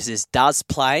 Mitch Moses does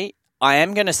play. I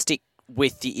am going to stick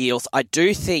with the Eels. I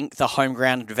do think the home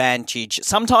ground advantage,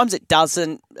 sometimes it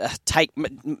doesn't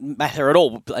matter at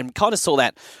all. And we kind of saw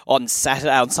that on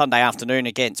Sunday afternoon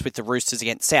with the Roosters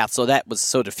against South. So that was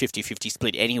sort of 50-50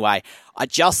 split anyway. I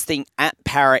just think at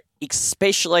Parrot,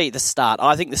 especially the start,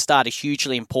 I think the start is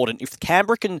hugely important. If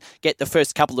Canberra can get the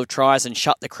first couple of tries and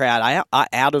shut the crowd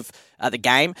out of the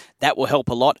game, that will help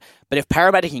a lot. But if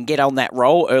Parramatta can get on that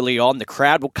roll early on, the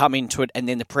crowd will come into it and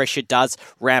then the pressure does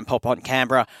ramp up on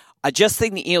Canberra. I just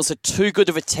think the Eels are too good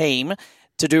of a team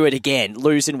to do it again,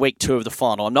 lose in week 2 of the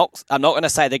final. I'm not going to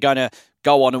say they're going to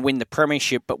go on and win the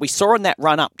premiership, but we saw in that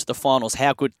run up to the finals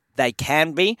how good they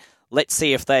can be. Let's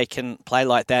see if they can play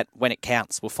like that when it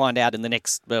counts. We'll find out in the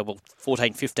next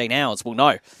 14, 15 hours. We'll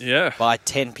know by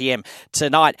 10 p.m.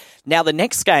 tonight. Now, the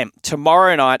next game,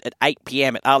 tomorrow night at 8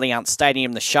 p.m. at Allianz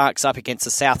Stadium, the Sharks up against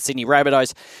the South Sydney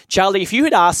Rabbitohs. Charlie, if you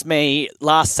had asked me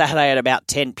last Saturday at about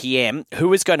 10 p.m. who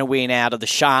was going to win out of the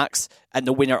Sharks and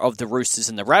the winner of the Roosters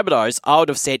and the Rabbitohs, I would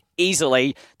have said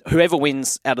easily whoever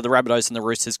wins out of the Rabbitohs and the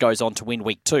Roosters goes on to win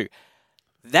week 2.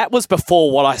 That was before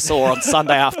what I saw on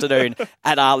Sunday afternoon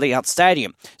at Allianz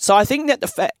Stadium. So I think that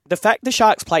the fact the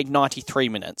Sharks played 93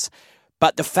 minutes,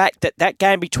 but the fact that that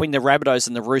game between the Rabbitohs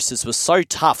and the Roosters was so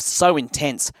tough, so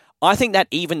intense, I think that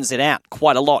evens it out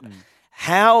quite a lot.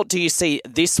 How do you see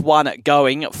this one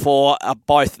going for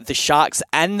both the Sharks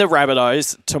and the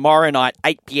Rabbitohs tomorrow night,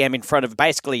 8 p.m. in front of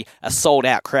basically a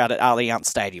sold-out crowd at Allianz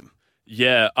Stadium?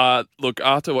 Yeah, look,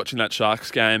 after watching that Sharks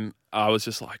game, I was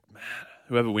just like, man,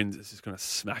 whoever wins is just going to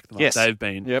smack them. Yes. They've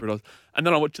been. Yep. And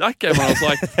then I watched that game and I was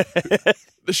like,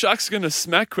 the Sharks are going to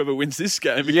smack whoever wins this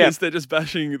game because they're just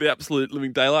bashing the absolute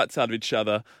living daylights out of each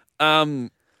other.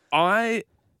 I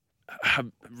have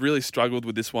really struggled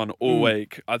with this one all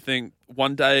week. I think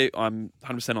one day I'm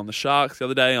 100% on the Sharks. The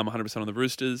other day I'm 100% on the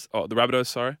Roosters. Oh, the Rabbitohs,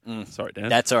 sorry. Sorry, Dan.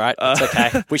 That's all right. It's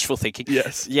okay. Wishful thinking.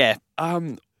 Yes. Yeah.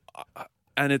 And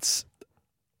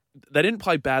they didn't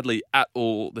play badly at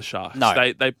all, the Sharks. No.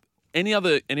 They any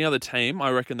other team,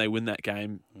 I reckon they win that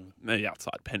game, maybe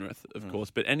outside Penrith, of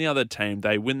course, but any other team,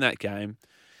 they win that game.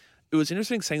 It was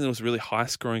interesting seeing that it was a really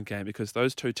high-scoring game because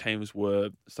those two teams were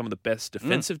some of the best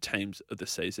defensive teams of the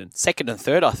season. Second and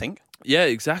third, I think. Yeah,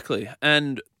 exactly.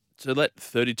 And to let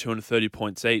 32 and 30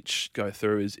 points each go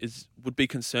through would be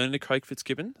concerning to Craig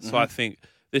Fitzgibbon. So I think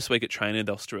this week at training,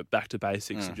 they'll strip it back to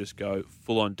basics and just go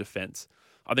full-on defence.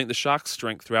 I think the Sharks'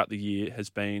 strength throughout the year has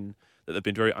been that they've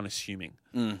been very unassuming.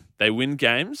 They win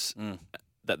games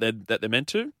that they're meant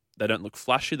to. They don't look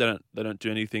flashy. They don't do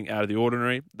anything out of the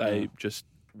ordinary. They just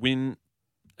win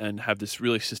and have this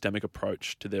really systemic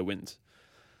approach to their wins.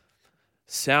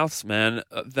 Souths, man,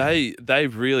 they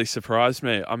really surprised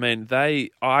me. I mean,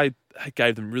 I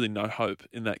gave them really no hope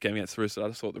in that game against the Roosters. I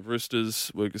just thought the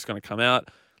Roosters were just going to come out.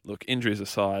 Look, injuries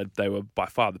aside, they were by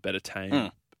far the better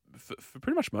team for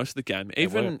pretty much most of the game.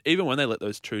 Even when they let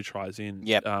those 2 tries in.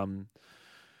 Yep.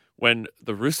 When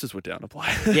the Roosters were down to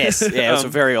play. Yes, yeah, it was a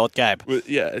very odd game.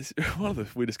 Yeah, it's one of the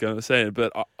weirdest games I've seen.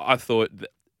 But I thought,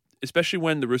 especially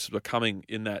when the Roosters were coming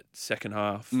in that second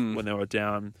half, when they were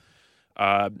down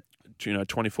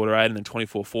 24-8 and then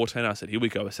 24-14, I said, here we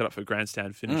go, we're set up for a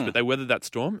grandstand finish. But they weathered that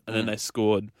storm, and then they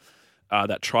scored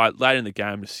that try late in the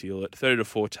game to seal it.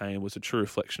 30-14 was a true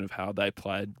reflection of how they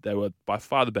played. They were by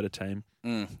far the better team.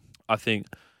 I think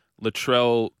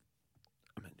Latrell,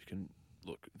 you can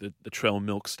look, the Latrell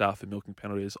milk stuff and milking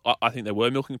penalties. I think they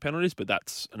were milking penalties, but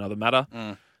that's another matter.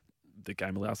 The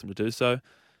game allows them to do so.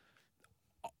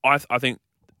 I think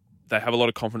they have a lot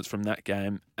of confidence from that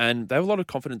game, and they have a lot of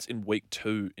confidence in week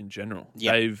 2 in general.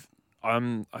 Yep.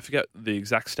 I forget the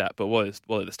exact stat, but Wally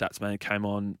the stats man came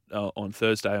on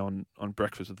Thursday on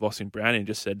Breakfast with Vossi and Brownie and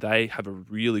just said they have a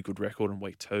really good record in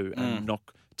week 2 and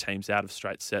knock teams out of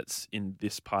straight sets in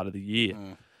this part of the year.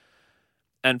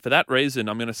 And for that reason,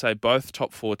 I'm going to say both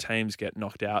top 4 teams get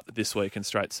knocked out this week in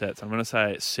straight sets. I'm going to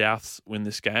say Souths win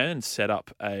this game and set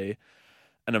up an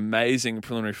amazing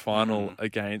preliminary final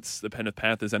against the Penrith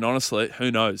Panthers. And honestly, who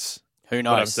knows? Who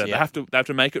knows? They have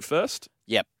to make it first.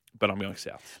 Yep. But I'm going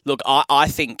South. Look, I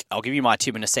think, I'll give you my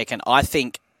tip in a second. I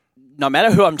think no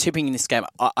matter who I'm tipping in this game,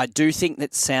 I do think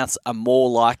that Souths are more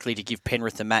likely to give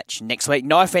Penrith a match next week.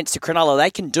 No offence to Cronulla,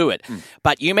 they can do it.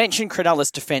 But you mentioned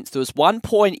Cronulla's defence. There was one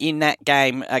point in that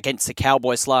game against the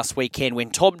Cowboys last weekend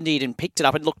when Tom Dearden picked it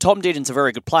up. And look, Tom Dearden's a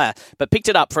very good player, but picked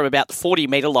it up from about the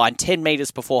 40-metre line, 10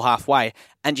 metres before halfway,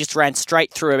 and just ran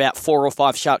straight through about 4 or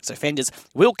 5 Sharks defenders.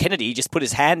 Will Kennedy just put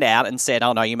his hand out and said,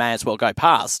 oh no, you may as well go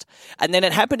past. And then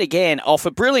it happened again off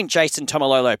a brilliant Jason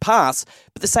Tomalolo pass,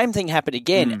 but the same thing happened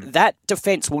again. That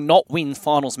defence will not win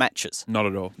finals matches. Not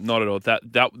at all. Not at all.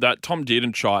 That Tom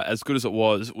Dearden try, as good as it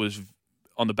was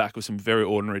on the back of some very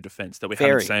ordinary defence that we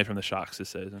haven't seen from the Sharks this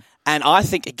season. And I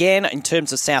think, again, in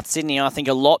terms of South Sydney, I think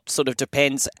a lot sort of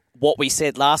depends what we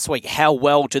said last week. How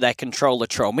well do they control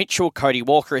Latrell Mitchell, Cody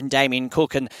Walker and Damien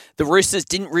Cook? And the Roosters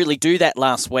didn't really do that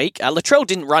last week. Latrell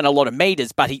didn't run a lot of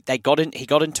metres, but he got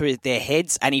into their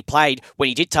heads, and he played, when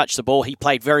he did touch the ball, he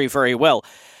played very, very well.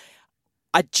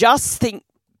 I just think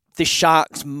the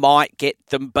Sharks might get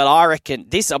them, but I reckon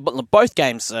both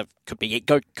games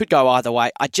could go either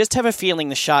way. I just have a feeling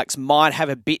the Sharks might have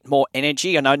a bit more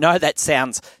energy, and I know that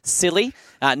sounds silly.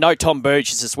 No Tom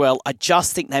Burgess as well. I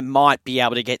just think they might be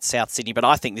able to get South Sydney, but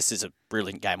I think this is a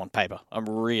brilliant game on paper. I'm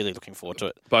really looking forward to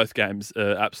it. Both games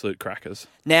are absolute crackers.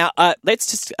 Now,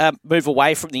 let's just move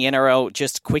away from the NRL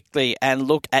just quickly and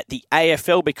look at the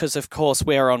AFL because, of course,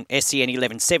 we're on SEN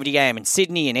 1170 AM in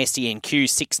Sydney and SENQ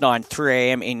 693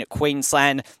 AM in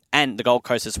Queensland and the Gold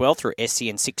Coast as well through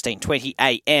SEN 1620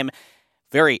 AM.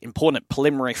 Very important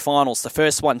preliminary finals. The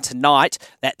first one tonight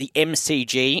at the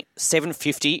MCG,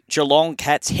 7:50, Geelong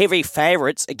Cats, heavy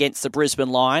favourites against the Brisbane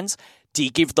Lions. Do you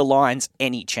give the Lions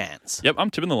any chance? Yep, I'm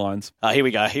tipping the Lions. Oh, here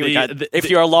we go. If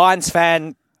you're a Lions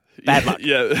fan, bad luck.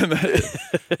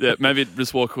 Yeah, maybe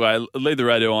just walk away, leave the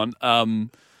radio on.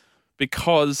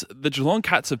 Because the Geelong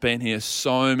Cats have been here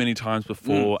so many times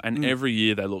before, and every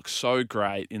year they look so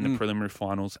great in the preliminary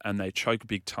finals, and they choke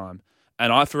big time.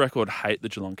 And I, for record, hate the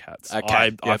Geelong Cats.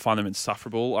 Okay. I find them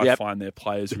insufferable. I find their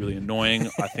players really annoying.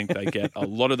 I think they get a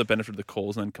lot of the benefit of the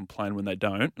calls and then complain when they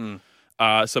don't.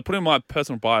 So putting my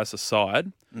personal bias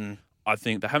aside, I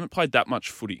think they haven't played that much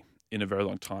footy in a very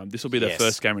long time. This will be their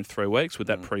first game in 3 weeks with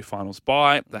that pre-finals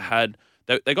bye.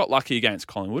 They got lucky against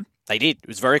Collingwood. They did. It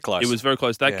was very close. It was very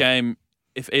close. That game,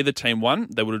 if either team won,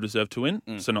 they would have deserved to win.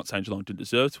 So not saying Geelong didn't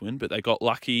deserve to win, but they got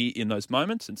lucky in those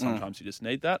moments, and sometimes you just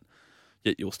need that.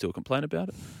 Yet you'll still complain about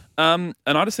it. And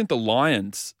I just think the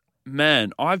Lions,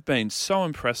 man, I've been so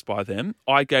impressed by them.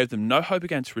 I gave them no hope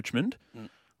against Richmond.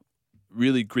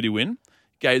 Really gritty win.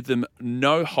 Gave them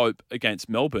no hope against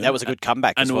Melbourne. That was a good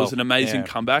comeback as well. And it was an amazing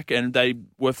comeback, and they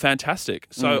were fantastic.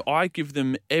 So I give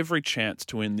them every chance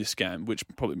to win this game, which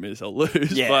probably means they'll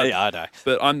lose. Yeah, I know.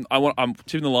 But I'm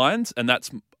tipping the Lions, and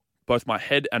that's both my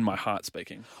head and my heart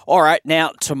speaking. All right,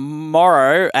 now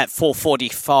tomorrow at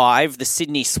 4:45, the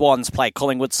Sydney Swans play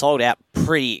Collingwood, sold out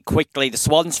pretty quickly. The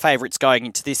Swans favourites going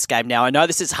into this game. Now, I know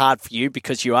this is hard for you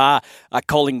because you are a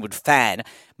Collingwood fan.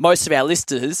 Most of our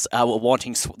listeners were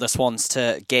wanting the Swans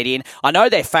to get in. I know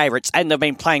they're favourites and they've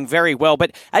been playing very well,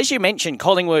 but as you mentioned,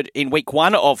 Collingwood in week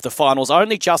 1 of the finals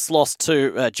only just lost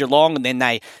to Geelong, and then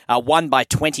they won by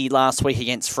 20 last week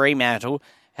against Fremantle.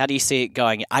 How do you see it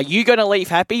going? Are you going to leave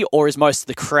happy, or is most of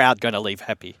the crowd going to leave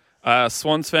happy?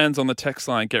 Swans fans on the text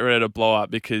line, get ready to blow up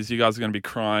because you guys are going to be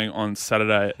crying on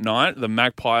Saturday night. The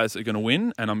Magpies are going to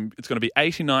win, and it's going to be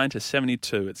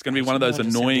 89-72. It's going to be one of those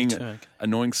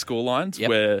annoying score lines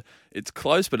where it's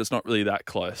close, but it's not really that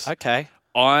close. Okay.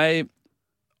 I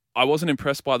wasn't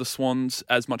impressed by the Swans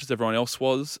as much as everyone else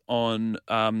was in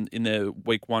their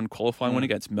Week 1 qualifying win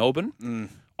against Melbourne.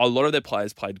 A lot of their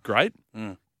players played great.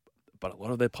 But a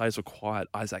lot of their players were quiet.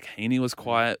 Isaac Heaney was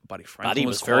quiet. Buddy Franklin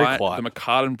was quiet. Very quiet. The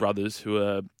McCartan brothers, who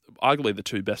are arguably the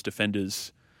two best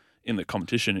defenders in the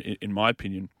competition, in my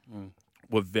opinion,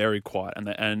 were very quiet.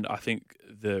 And I think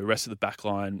the rest of the back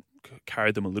line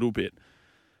carried them a little bit.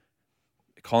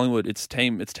 Collingwood, it's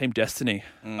team destiny.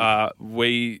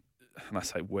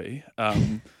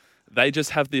 They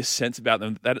just have this sense about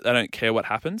them that they don't care what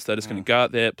happens. They're just going to go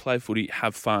out there, play footy,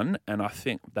 have fun. And I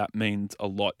think that means a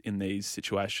lot in these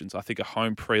situations. I think a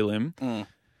home prelim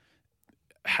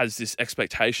has this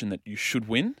expectation that you should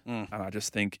win. And I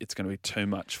just think it's going to be too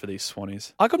much for these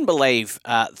Swannies. I couldn't believe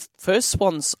first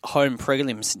Swans home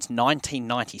prelim since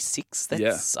 1996.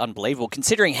 That's unbelievable,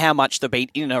 considering how much they've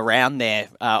been in and around there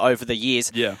over the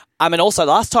years. Yeah. And also,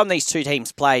 last time these two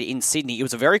teams played in Sydney, it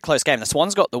was a very close game. The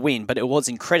Swans got the win, but it was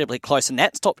incredibly close, and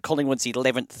that stopped Collingwood's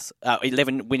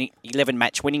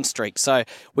 11-match winning streak. So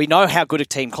we know how good a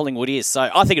team Collingwood is. So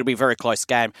I think it'll be a very close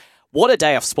game. What a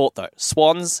day of sport, though.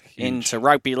 Swans into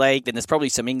rugby league, then there's probably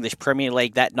some English Premier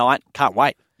League that night. Can't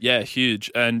wait. Yeah,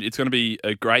 huge. And it's going to be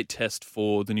a great test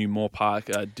for the new Moore Park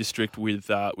district with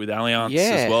Allianz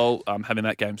as well, having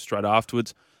that game straight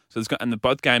afterwards. So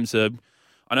both games are...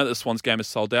 I know that the Swans game is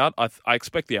sold out. I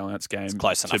expect the Allianz game... It's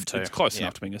close enough too. It's close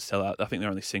enough to being a sellout. I think there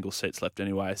are only single seats left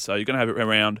anyway. So you're going to have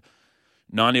around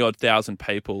 90-odd thousand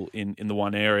people in the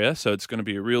one area. So it's going to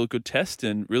be a real good test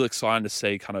and real exciting to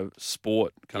see kind of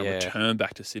sport return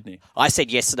back to Sydney. I said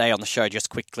yesterday on the show just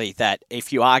quickly that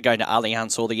if you are going to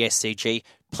Allianz or the SCG,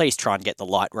 please try and get the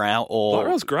light rail. Light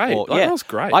rail's great. Light rail's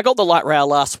great. I got the light rail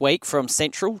last week from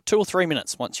Central, 2 or 3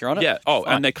 minutes once you're on it. Yeah. Oh,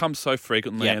 and they come so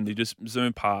frequently and they just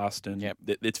zoom past and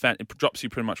it drops you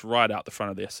pretty much right out the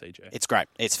front of the SCG. It's great.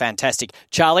 It's fantastic.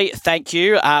 Charlie, thank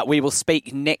you. We will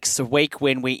speak next week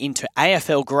when we're into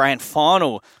AFL Grand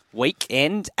Final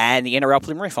weekend and the NRL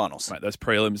preliminary finals. Mate, those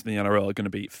prelims in the NRL are going to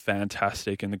be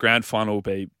fantastic and the Grand Final will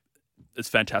be... It's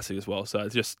fantastic as well. So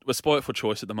we're spoilt for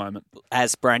choice at the moment.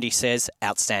 As Brandy says,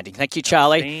 outstanding. Thank you,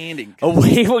 Charlie. Outstanding.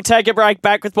 We will take a break.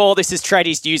 Back with more. This is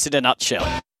Tradies News in a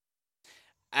nutshell.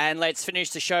 And let's finish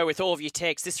the show with all of your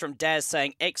texts. This from Daz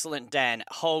saying, excellent, Dan.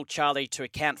 Hold Charlie to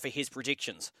account for his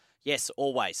predictions. Yes,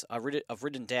 always. I've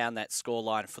written down that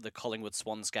scoreline for the Collingwood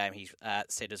Swans game, he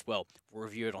said as well. We'll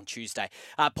review it on Tuesday.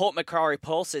 Port Macquarie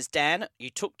Paul says, Dan, you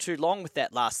took too long with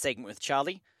that last segment with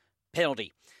Charlie.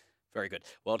 Penalty. Very good.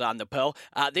 Well done, the Pearl.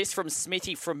 This from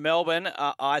Smithy from Melbourne.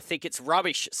 I think it's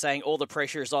rubbish saying all the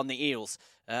pressure is on the Eels.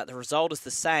 The result is the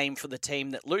same for the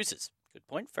team that loses. Good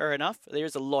point. Fair enough. There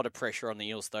is a lot of pressure on the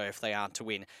Eels, though, if they aren't to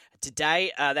win.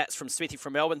 Today, that's from Smithy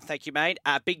from Melbourne. Thank you, mate.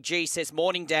 Big G says,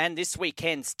 morning, Dan. This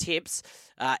weekend's tips,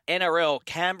 NRL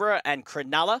Canberra and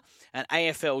Cronulla and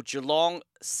AFL Geelong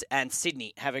and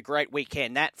Sydney. Have a great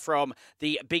weekend. That from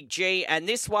the Big G. And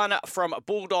this one from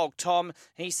Bulldog Tom.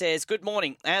 He says, good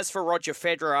morning. As for Roger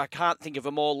Federer, I can't think of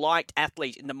a more liked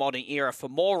athlete in the modern era for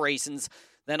more reasons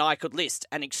than I could list.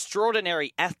 An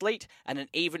extraordinary athlete and an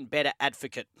even better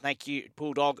advocate. Thank you,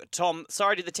 Bulldog Tom.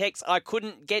 Sorry to the text I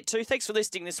couldn't get to. Thanks for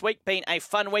listening this week. Been a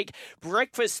fun week.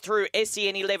 Breakfast through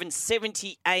SEN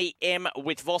 1170 AM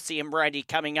with Vossi and Brandy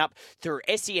coming up through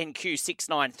SENQ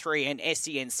 693 and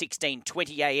SEN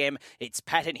 1620 AM. It's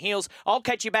Pat and Heels. I'll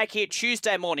catch you back here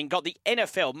Tuesday morning. Got the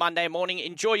NFL Monday morning.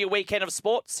 Enjoy your weekend of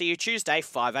sport. See you Tuesday,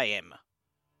 5 AM.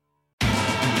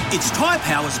 It's Tyre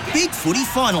Power's Big Footy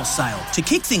Final Sale. To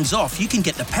kick things off, you can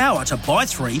get the power to buy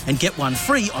 3 and get 1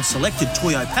 free on selected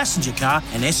Toyo passenger car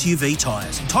and SUV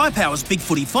tyres. Tyre Power's Big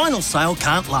Footy Final Sale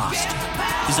can't last.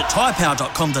 Visit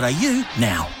tyrepower.com.au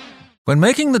now. When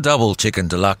making the double chicken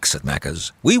deluxe at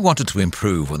Macca's, we wanted to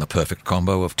improve on the perfect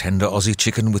combo of tender Aussie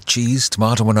chicken with cheese,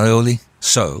 tomato and aioli.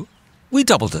 So, we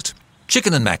doubled it.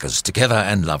 Chicken and Macca's, together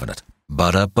and loving it.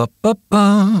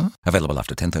 Ba-da-ba-ba-ba. Available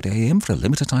after 10:30 a.m. for a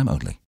limited time only.